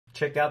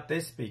check out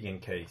this Spigen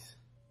case.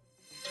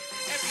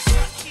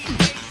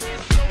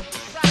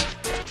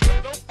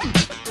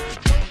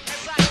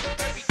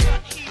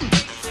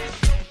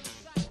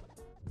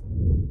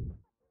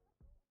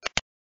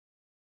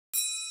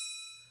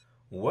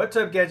 What's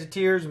up,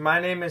 Gadgeteers?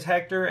 My name is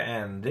Hector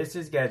and this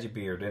is Gadget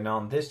Beard, and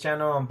on this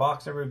channel I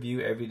unbox and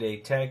review everyday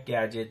tech,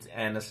 gadgets,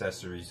 and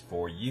accessories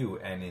for you.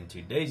 And in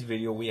today's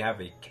video we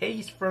have a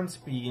case from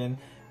Spigen,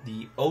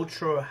 the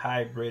Ultra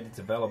Hybrid. It's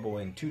available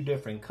in two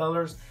different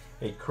colors,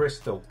 a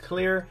crystal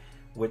clear,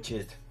 which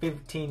is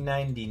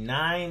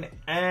 $15.99,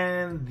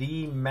 and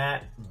the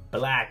matte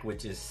black,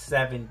 which is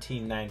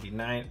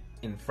 $17.99.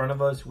 In front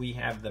of us we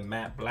have the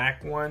matte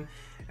black one,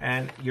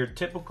 and your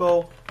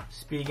typical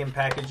Spigen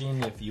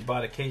packaging. If you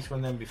bought a case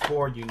from them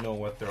before, you know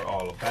what they're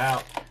all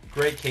about.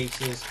 Great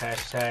cases,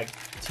 hashtag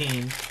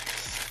Team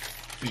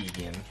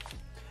Spigen.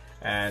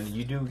 And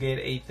you do get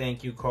a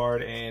thank you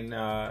card and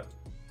a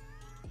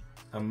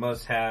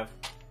must-have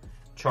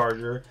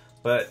charger.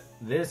 But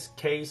this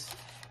case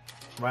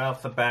right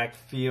off the back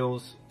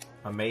feels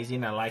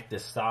amazing. I like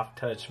this soft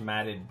touch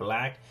matted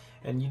black,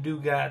 and you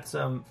do got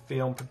some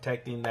film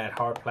protecting that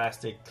hard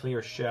plastic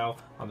clear shell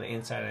on the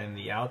inside and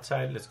the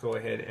outside. Let's go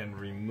ahead and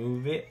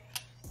remove it,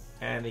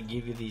 and they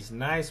give you these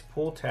nice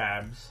pull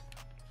tabs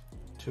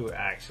to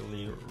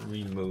actually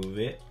remove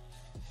it.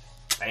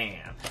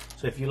 Bam!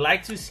 So if you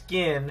like to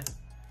skin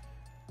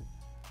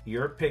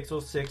your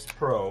Pixel 6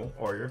 Pro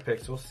or your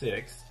Pixel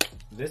 6,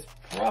 this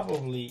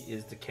probably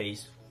is the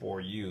case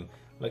for you.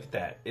 Look at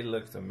that, it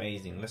looks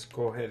amazing. Let's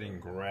go ahead and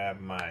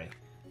grab my,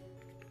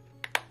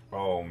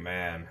 oh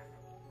man.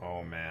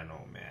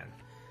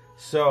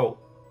 So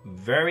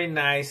very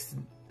nice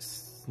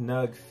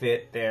snug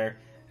fit there.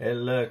 It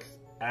looks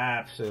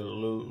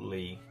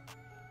absolutely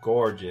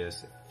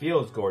gorgeous. It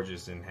feels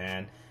gorgeous in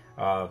hand.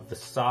 The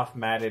soft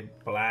matted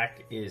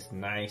black is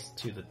nice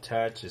to the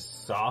touch, is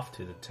soft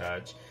to the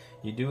touch.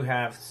 You do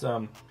have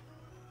some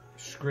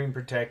screen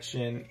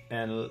protection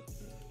and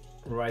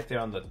right there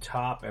on the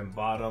top and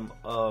bottom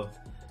of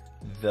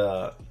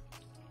the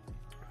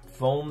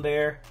phone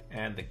there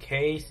and the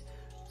case.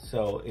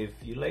 So if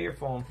you lay your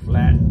phone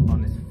flat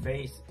on its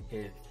face,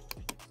 it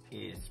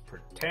is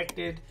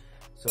protected,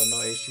 so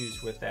no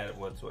issues with that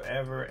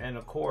whatsoever. And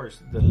of course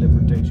the lip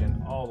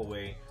protection all the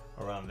way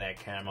around that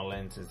camera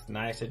lens is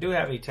nice. I do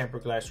have a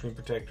tempered glass screen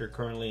protector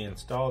currently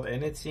installed,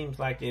 and it seems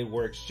like it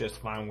works just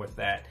fine with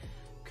that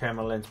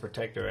camera lens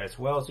protector as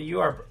well. So you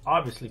are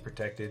obviously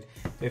protected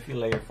if you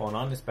lay your phone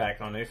on its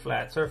back on a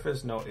flat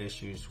surface. No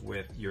issues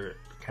with your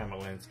camera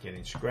lens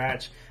getting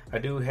scratched. I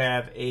do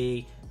have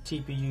a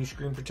TPU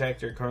screen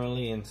protector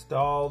currently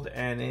installed,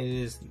 and it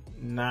is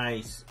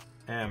nice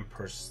and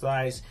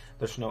precise.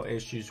 There's no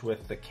issues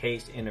with the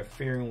case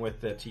interfering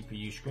with the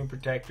TPU screen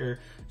protector,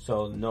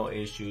 so no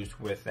issues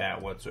with that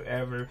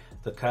whatsoever.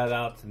 The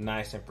cutouts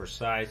nice and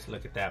precise.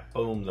 Look at that,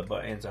 boom, the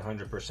button's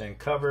 100%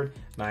 covered,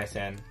 nice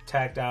and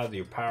tactile.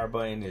 The power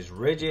button is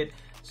rigid,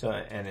 so,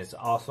 and it's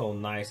also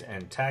nice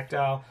and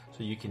tactile,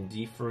 so you can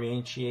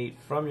differentiate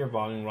from your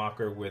volume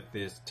rocker with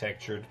this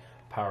textured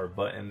power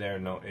button there.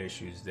 No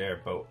issues there.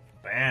 But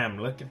bam,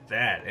 look at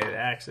that, it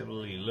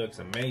actually looks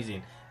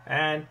amazing.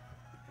 And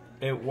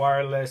it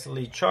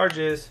wirelessly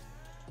charges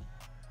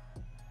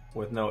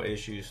with no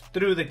issues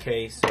through the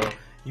case, so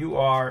you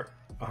are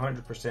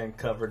 100%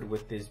 covered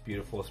with this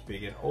beautiful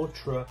Spigen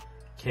Ultra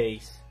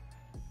case,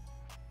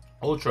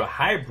 Ultra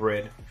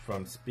Hybrid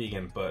from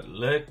Spigen. But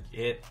look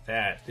at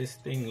that, this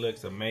thing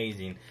looks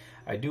amazing.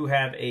 I do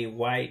have a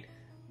white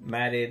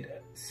matted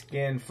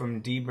skin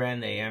from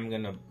D-Brand. I am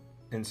gonna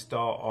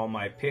install on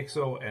my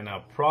Pixel, and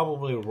I'll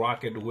probably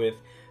rock it with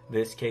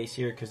this case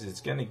here because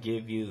it's gonna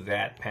give you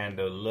that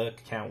panda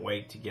look. Can't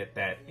wait to get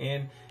that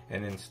in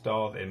and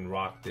installed and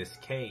rock this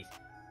case.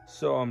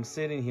 So I'm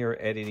sitting here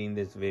editing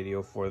this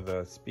video for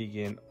the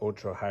Spigen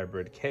Ultra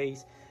Hybrid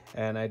case,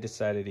 and I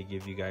decided to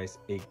give you guys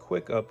a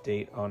quick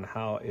update on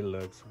how it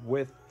looks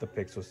with the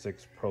Pixel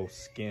 6 Pro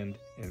skinned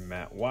in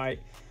matte white.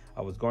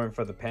 I was going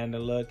for the panda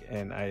look,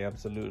 and I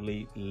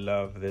absolutely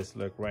love this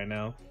look right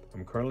now.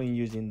 I'm currently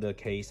using the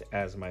case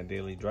as my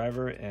daily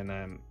driver, and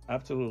I'm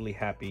absolutely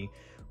happy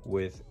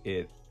with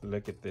it.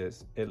 Look at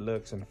this, it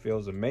looks and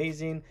feels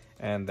amazing,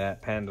 and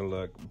that panda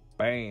look,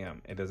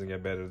 bam, it doesn't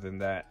get better than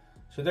that.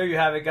 So there you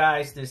have it,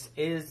 guys. This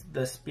is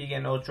the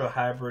Spigen Ultra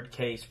Hybrid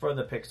case for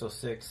the Pixel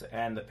 6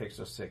 and the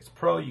Pixel 6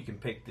 Pro. You can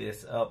pick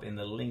this up in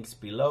the links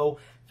below.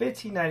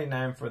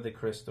 $15.99 for the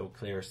crystal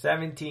clear,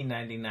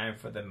 $17.99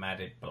 for the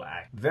matted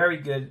black. Very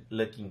good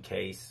looking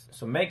case.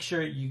 So make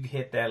sure you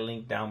hit that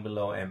link down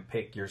below and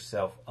pick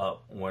yourself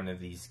up one of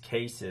these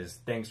cases.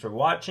 Thanks for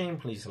watching.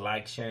 Please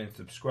like, share, and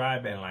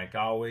subscribe. And like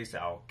always,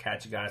 I'll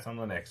catch you guys on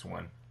the next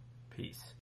one. Peace.